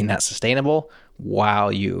of making that sustainable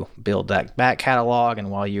while you build that back catalog and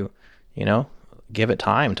while you, give it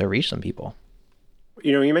time to reach some people.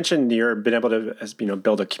 You mentioned you've been able to,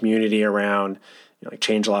 build a community around,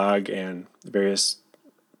 Changelog and the various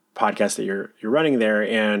podcasts that you're running there.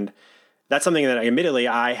 And that's something that admittedly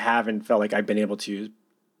I haven't felt like I've been able to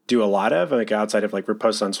do a lot of, outside of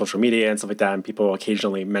reposts on social media and stuff like that. And people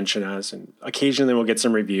occasionally mention us, and occasionally we'll get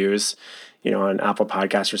some reviews, on Apple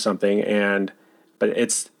Podcasts or something. But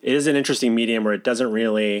it is an interesting medium where it doesn't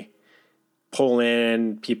really pull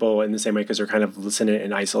in people in the same way, because they're kind of listening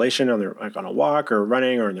in isolation on their on a walk or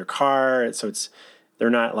running or in their car. So they're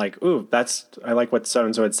not ooh, I like what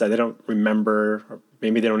so-and-so had said. They don't remember, or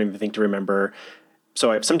maybe they don't even think to remember.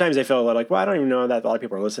 So sometimes I feel well, I don't even know that a lot of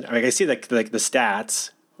people are listening. I see the stats,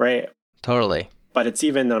 right? Totally. But it's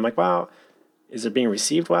even that I'm wow, is it being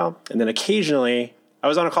received well? And then occasionally, I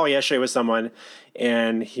was on a call yesterday with someone,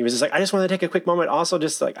 and he was just I just want to take a quick moment. Also,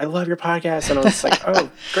 just I love your podcast. And I was oh,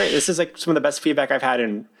 great. This is some of the best feedback I've had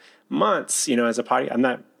in months, as a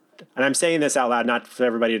podcast. I'm saying this out loud, not for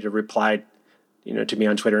everybody to reply, to me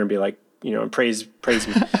on Twitter and be and praise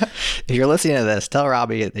me. If you're listening to this, tell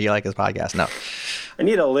Robbie that you like his podcast. No. I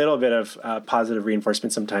need a little bit of positive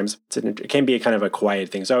reinforcement sometimes. It can be a kind of a quiet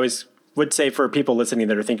thing. So I always would say for people listening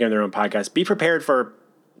that are thinking of their own podcast, be prepared for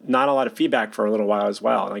not a lot of feedback for a little while as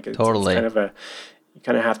well. Totally. It's you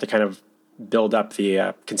kind of have to kind of build up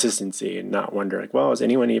the consistency and not wonder well, is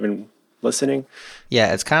anyone even listening.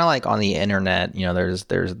 Yeah, it's kind of like on the internet, there's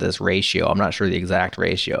this ratio. I'm not sure the exact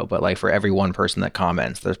ratio, but like for every one person that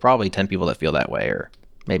comments, there's probably 10 people that feel that way, or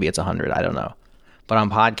maybe it's 100, I don't know. But on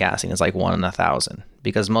podcasting, it's like 1 in 1,000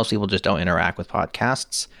 because most people just don't interact with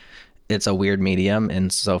podcasts. It's a weird medium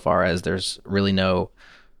insofar as there's really no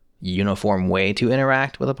uniform way to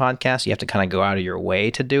interact with a podcast. You have to kind of go out of your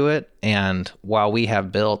way to do it. And while we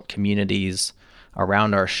have built communities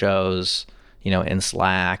around our shows, in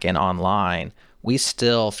Slack and online, we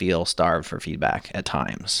still feel starved for feedback at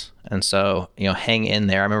times. And so, hang in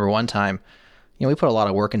there. I remember one time, we put a lot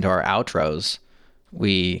of work into our outros.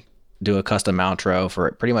 We do a custom outro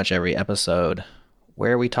for pretty much every episode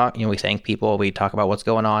where we talk, we thank people, we talk about what's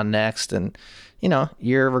going on next. And,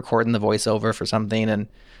 you're recording the voiceover for something. And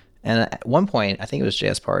at one point, I think it was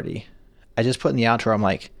JS Party, I just put in the outro, I'm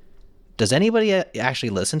like, does anybody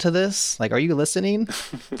actually listen to this? Like, are you listening?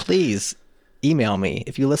 Please email me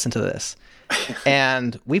if you listen to this.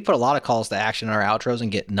 And we put a lot of calls to action in our outros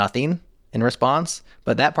and get nothing in response.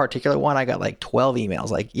 But that particular one, I got like 12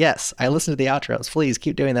 emails like, yes, I listened to the outros. Please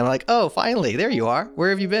keep doing them. I'm like, oh, finally, there you are.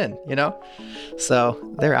 Where have you been?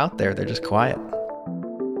 So they're out there. They're just quiet.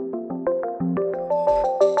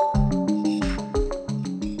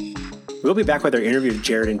 We'll be back with our interview with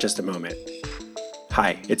Jared in just a moment.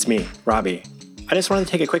 Hi, it's me, Robbie. I just wanted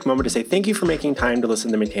to take a quick moment to say thank you for making time to listen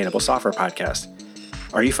to the Maintainable Software Podcast.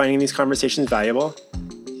 Are you finding these conversations valuable?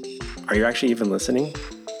 Are you actually even listening?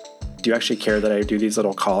 Do you actually care that I do these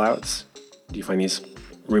little call outs? Do you find these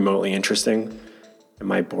remotely interesting?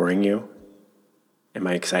 Am I boring you? Am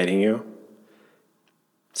I exciting you?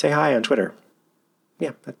 Say hi on Twitter.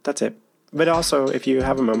 Yeah, that's it. But also, if you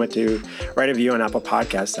have a moment to write a review on Apple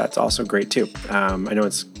Podcasts, that's also great too. I know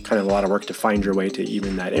it's kind of a lot of work to find your way to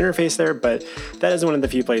even that interface there, but that is one of the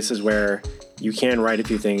few places where you can write a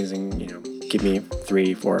few things and, give me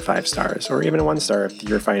 3, 4, or 5 stars, or even a 1 star if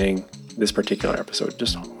you're finding this particular episode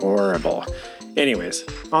just horrible. Anyways,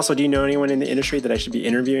 also, do you know anyone in the industry that I should be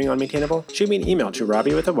interviewing on Maintainable? Shoot me an email to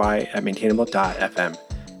robbie@maintainable.fm.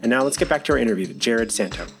 And now let's get back to our interview with Jared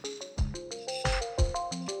Santo.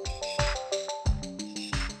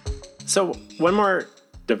 So one more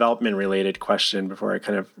development-related question before I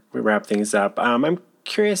kind of wrap things up. I'm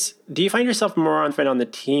curious, do you find yourself more often on the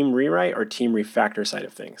team rewrite or team refactor side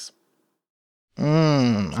of things?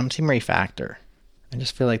 I'm team refactor. I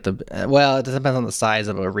just feel like it depends on the size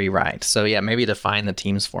of a rewrite. So yeah, maybe define the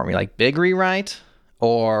teams for me, like big rewrite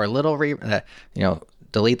or little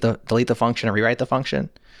delete the function and rewrite the function.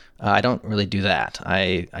 I don't really do that.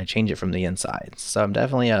 I change it from the inside. So I'm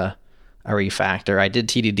definitely a refactor. I did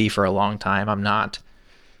TDD for a long time. I'm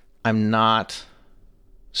not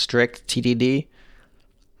strict TDD,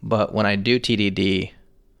 but when I do TDD,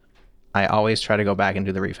 I always try to go back and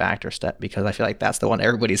do the refactor step because I feel like that's the one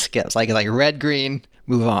everybody skips. Like red, green,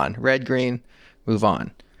 move on. Red, green, move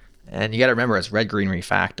on. And you got to remember it's red, green,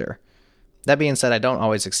 refactor. That being said, I don't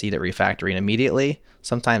always succeed at refactoring immediately.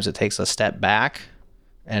 Sometimes it takes a step back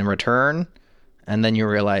and return, and then you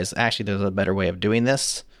realize actually there's a better way of doing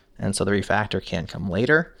this. And so the refactor can come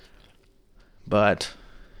later. But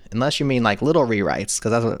unless you mean like little rewrites,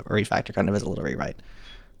 because that's what a refactor kind of is, a little rewrite.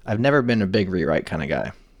 I've never been a big rewrite kind of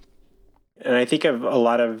guy. And I think of a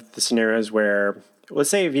lot of the scenarios where, let's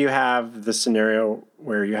say if you have the scenario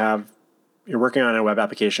where you're working on a web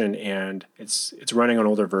application and it's running on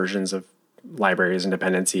older versions of libraries and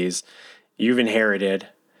dependencies you've inherited,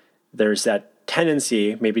 there's that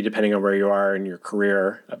tendency, maybe depending on where you are in your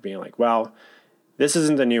career, of being like, well, this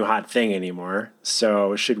isn't the new hot thing anymore.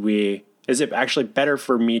 So is it actually better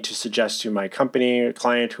for me to suggest to my company,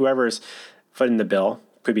 client, whoever's footing the bill,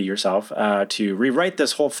 could be yourself, to rewrite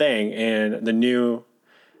this whole thing in the new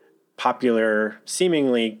popular,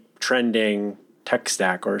 seemingly trending tech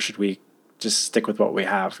stack, or should we just stick with what we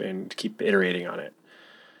have and keep iterating on it?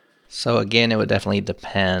 So again, it would definitely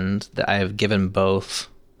depend. I have given both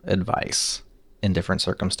advice in different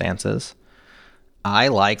circumstances. I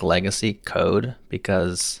like legacy code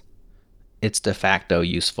because it's de facto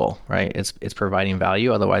useful, right? It's providing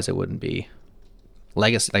value. Otherwise, it wouldn't be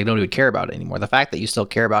legacy. Like, nobody would care about it anymore. The fact that you still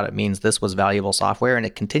care about it means this was valuable software and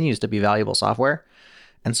it continues to be valuable software.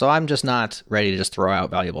 And so I'm just not ready to just throw out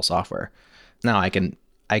valuable software. Now I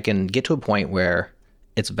can get to a point where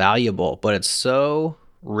it's valuable, but it's so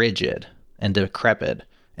rigid and decrepit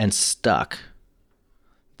and stuck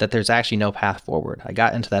that there's actually no path forward. I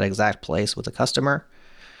got into that exact place with a customer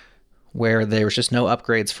where there was just no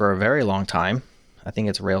upgrades for a very long time. I think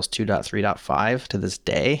it's Rails 2.3.5 to this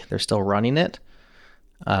day. They're still running it.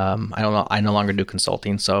 I don't know. I no longer do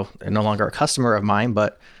consulting, so they're no longer a customer of mine,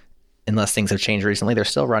 but unless things have changed recently, they're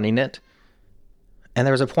still running it. And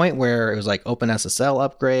there was a point where it was like OpenSSL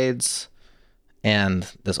upgrades and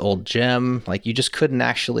this old gem, like you just couldn't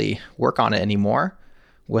actually work on it anymore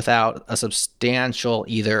without a substantial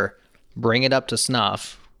either bring it up to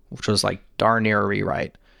snuff, which was like darn near a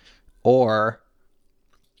rewrite, or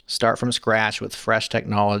start from scratch with fresh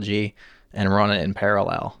technology and run it in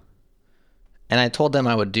parallel. And I told them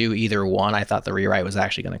I would do either one. I thought the rewrite was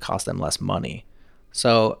actually going to cost them less money.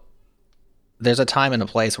 So there's a time and a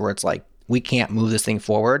place where it's like, we can't move this thing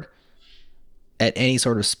forward at any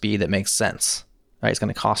sort of speed that makes sense, right? It's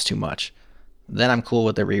going to cost too much. Then I'm cool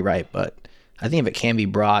with the rewrite, but I think if it can be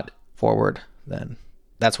brought forward, then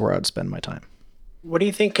that's where I'd spend my time. What do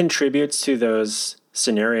you think contributes to those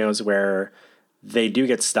scenarios where they do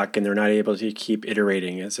get stuck and they're not able to keep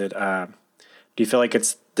iterating? Is it, do you feel like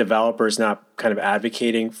it's developers not kind of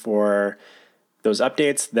advocating for those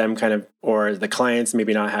updates, them kind of, or the clients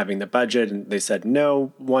maybe not having the budget and they said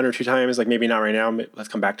no one or two times, like maybe not right now, let's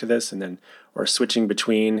come back to this, and then, or switching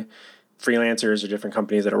between freelancers or different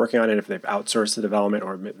companies that are working on it, if they've outsourced the development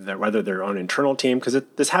or whether their own internal team, because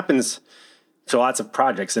this happens to lots of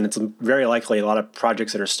projects, and it's very likely a lot of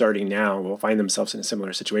projects that are starting now will find themselves in a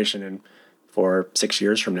similar situation and for 6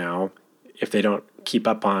 years from now if they don't keep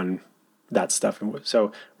up on that stuff.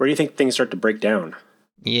 So where do you think things start to break down?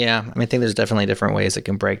 Yeah, I mean, I think there's definitely different ways it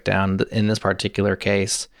can break down. In this particular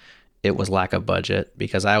case, it was lack of budget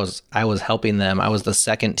because I was helping them. I was the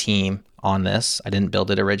second team on this. I didn't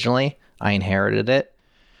build it originally. I inherited it,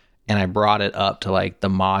 and I brought it up to like the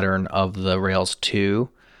modern of the Rails 2.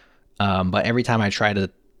 But every time I try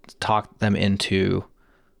to talk them into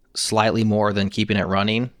slightly more than keeping it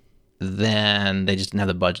running, then they just didn't have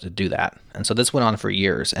the budget to do that. And so this went on for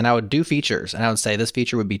years. And I would do features, and I would say this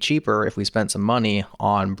feature would be cheaper if we spent some money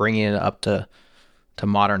on bringing it up to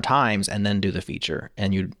modern times and then do the feature.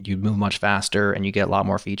 And you'd move much faster and you get a lot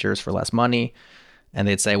more features for less money. And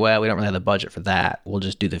they'd say, well, we don't really have the budget for that. We'll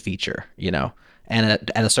just do the feature, you know? And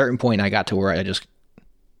at a certain point, I got to where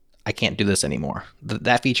I can't do this anymore.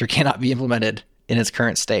 That feature cannot be implemented in its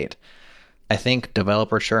current state. I think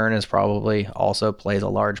developer churn is probably also plays a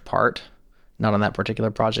large part, not on that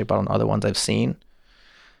particular project, but on other ones I've seen.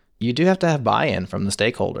 You do have to have buy-in from the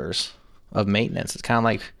stakeholders of maintenance. It's kind of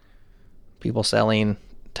like people selling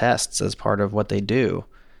tests as part of what they do.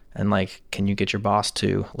 And like, can you get your boss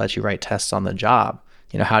to let you write tests on the job?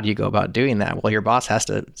 You know, how do you go about doing that? Well, your boss has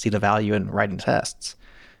to see the value in writing tests.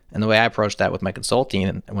 And the way I approached that with my consulting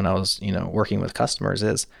and when I was, working with customers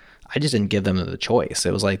is I just didn't give them the choice.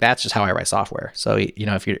 It was like, that's just how I write software. So,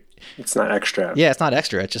 if you're... It's not extra. Yeah, it's not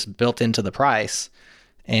extra. It's just built into the price.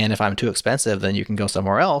 And if I'm too expensive, then you can go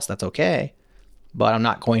somewhere else. That's okay. But I'm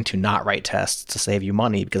not going to not write tests to save you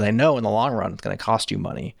money because I know in the long run it's going to cost you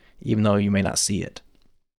money, even though you may not see it.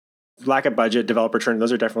 Lack of budget, developer churn,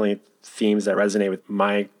 those are definitely themes that resonate with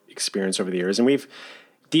my experience over the years. And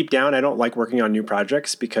deep down, I don't like working on new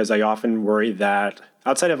projects because I often worry that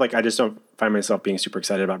outside of I just don't find myself being super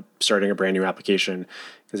excited about starting a brand new application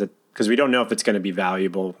because we don't know if it's going to be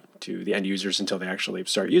valuable to the end users until they actually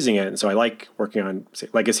start using it. And so I like working on, say,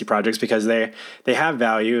 legacy projects because they have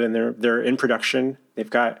value and they're in production.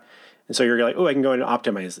 And so you're like, oh, I can go and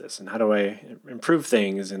optimize this. And how do I improve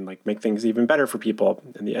things and make things even better for people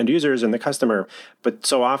and the end users and the customer? But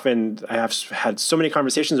so often I have had so many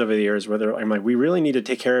conversations over the years where I'm like, we really need to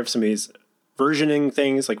take care of some of these versioning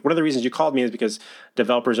things. Like one of the reasons you called me is because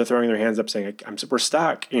developers are throwing their hands up saying, we're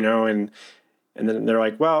stuck, and then they're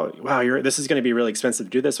like, well, wow, this is going to be really expensive to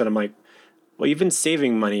do this. But I'm like, well, you've been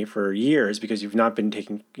saving money for years because you've not been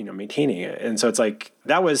maintaining it. And so it's like,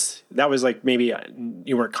 that was like, maybe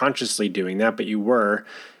you weren't consciously doing that, but you were,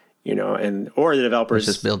 or the developers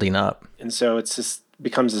just building up. And so it's just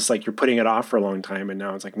becomes this, like, you're putting it off for a long time. And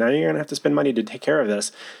now it's like, now you're going to have to spend money to take care of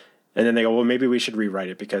this. And then they go, well, maybe we should rewrite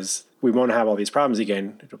it because we won't have all these problems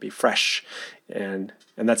again. It'll be fresh. And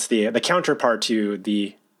that's the counterpart to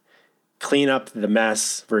the clean up the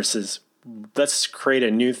mess versus let's create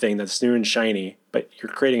a new thing that's new and shiny, but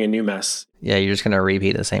you're creating a new mess. Yeah, you're just going to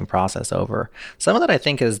repeat the same process over. Some of that I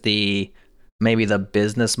think is maybe the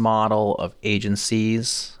business model of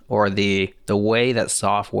agencies or the way that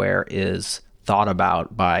software is thought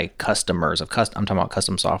about by customers I'm talking about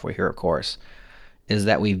custom software here, of course, is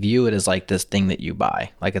that we view it as like this thing that you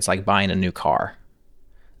buy. Like it's like buying a new car.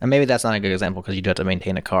 And maybe that's not a good example because you do have to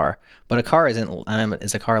maintain a car. But a car is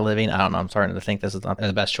a car living? I don't know. I'm starting to think this is not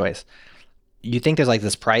the best choice. You think there's like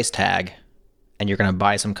this price tag and you're going to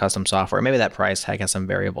buy some custom software. Maybe that price tag has some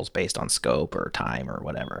variables based on scope or time or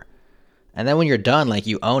whatever. And then when you're done, like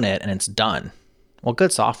you own it and it's done. Well,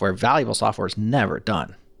 good software, valuable software is never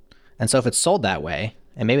done. And so if it's sold that way,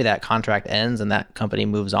 and maybe that contract ends and that company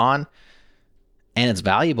moves on, and it's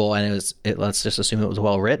valuable, and let's just assume it was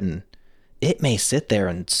well written, it may sit there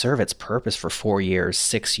and serve its purpose for 4 years,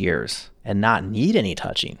 6 years, and not need any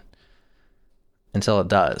touching until it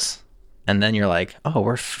does. And then you're like, oh,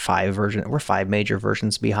 we're 5 major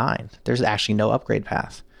versions behind. There's actually no upgrade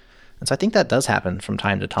path. And so I think that does happen from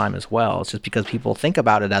time to time as well. It's just because people think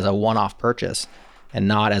about it as a one-off purchase and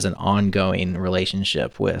not as an ongoing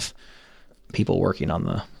relationship with people working on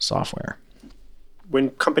the software.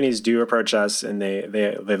 When companies do approach us and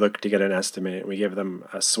they look to get an estimate, we give them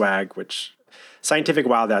a swag, which scientific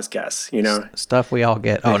wild ass guess, stuff we all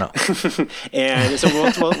get. Oh no. And so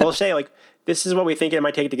we'll say like, this is what we think it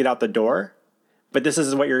might take to get out the door, but this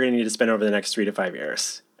is what you're going to need to spend over the next 3 to 5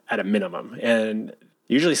 years at a minimum. And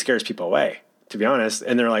usually scares people away, to be honest.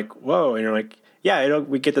 And they're like, whoa. And you're like, yeah,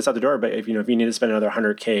 we get this out the door, but if you need to spend another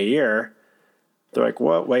 $100K a year, they're like,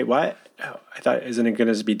 what? Wait, what? Oh, I thought, isn't it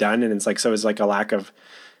going to be done? And it's like, so it's like a lack of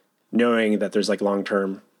knowing that there's like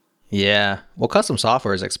long-term. Yeah. Well, custom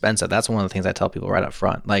software is expensive. That's one of the things I tell people right up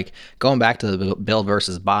front. Like going back to the build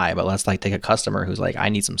versus buy, but let's like take a customer who's like, I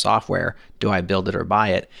need some software. Do I build it or buy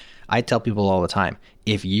it? I tell people all the time,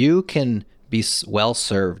 if you can be well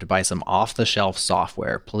served by some off-the-shelf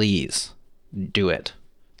software, please do it.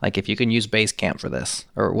 Like if you can use Basecamp for this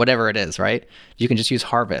or whatever it is, right? You can just use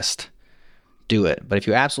Harvest. Do it. But if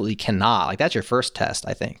you absolutely cannot, like that's your first test,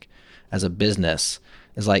 I think, as a business,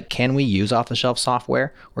 is like, can we use off-the-shelf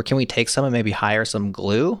software, or can we take some and maybe hire some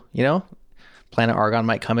glue? Planet Argon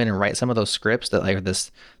might come in and write some of those scripts that like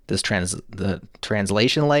the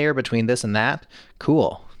translation layer between this and that.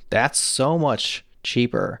 Cool. That's so much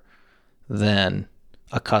cheaper than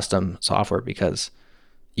a custom software because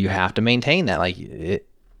you have to maintain that. Like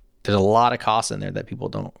there's a lot of costs in there that people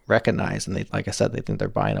don't recognize, and they, like I said, they think they're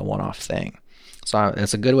buying a one-off thing. So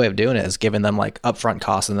it's a good way of doing it is giving them like upfront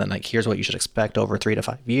costs and then like, here's what you should expect over 3 to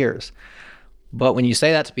 5 years. But when you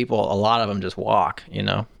say that to people, a lot of them just walk, They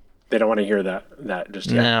don't want to hear that just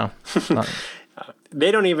yet. No. They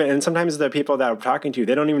don't even, and sometimes the people that I'm talking to,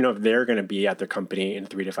 they don't even know if they're going to be at their company in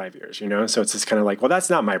 3 to 5 years, So it's just kind of like, well, that's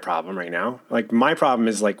not my problem right now. Like my problem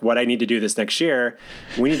is like what I need to do this next year.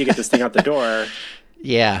 We need to get this thing out the door.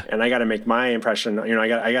 Yeah. And I got to make my impression, I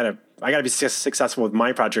got to be successful with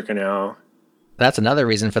my project now. That's another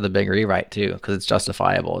reason for the big rewrite too, because it's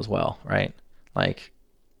justifiable as well, right? Like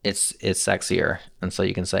it's sexier. And so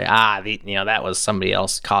you can say, that was somebody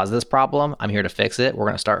else caused this problem. I'm here to fix it. We're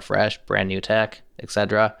going to start fresh, brand new tech,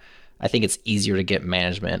 etc. I think it's easier to get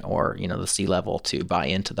management or, the C-level to buy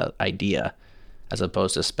into the idea as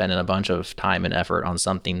opposed to spending a bunch of time and effort on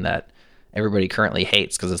something that everybody currently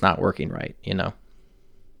hates because it's not working right,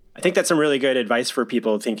 I think that's some really good advice for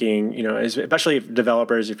people thinking, especially if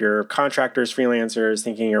developers, if you're contractors, freelancers,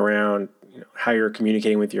 thinking around how you're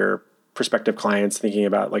communicating with your prospective clients, thinking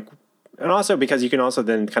about and also because you can also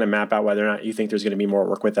then kind of map out whether or not you think there's going to be more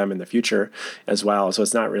work with them in the future as well. So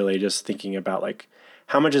it's not really just thinking about like,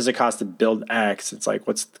 how much does it cost to build X? It's like,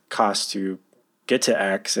 what's the cost to get to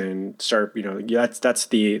X and start, that's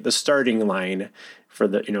the starting line for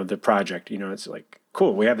the project, It's like,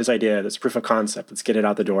 cool, we have this idea, this proof of concept. Let's get it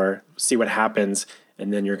out the door, see what happens,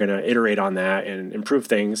 and then you're going to iterate on that and improve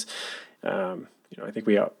things. I think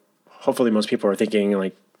hopefully most people are thinking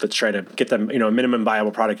like, let's try to get them, a minimum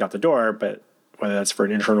viable product out the door, but whether that's for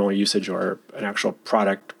an internal usage or an actual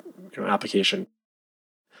product, application.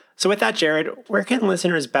 So with that, Jared, where can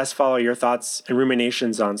listeners best follow your thoughts and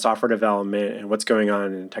ruminations on software development and what's going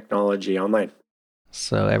on in technology online?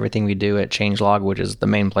 So everything we do at Changelog, which is the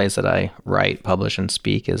main place that I write, publish, and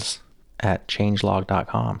speak, is at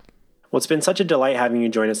changelog.com. Well, it's been such a delight having you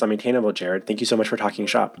join us on Maintainable, Jared. Thank you so much for talking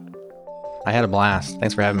shop. I had a blast.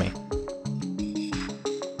 Thanks for having me.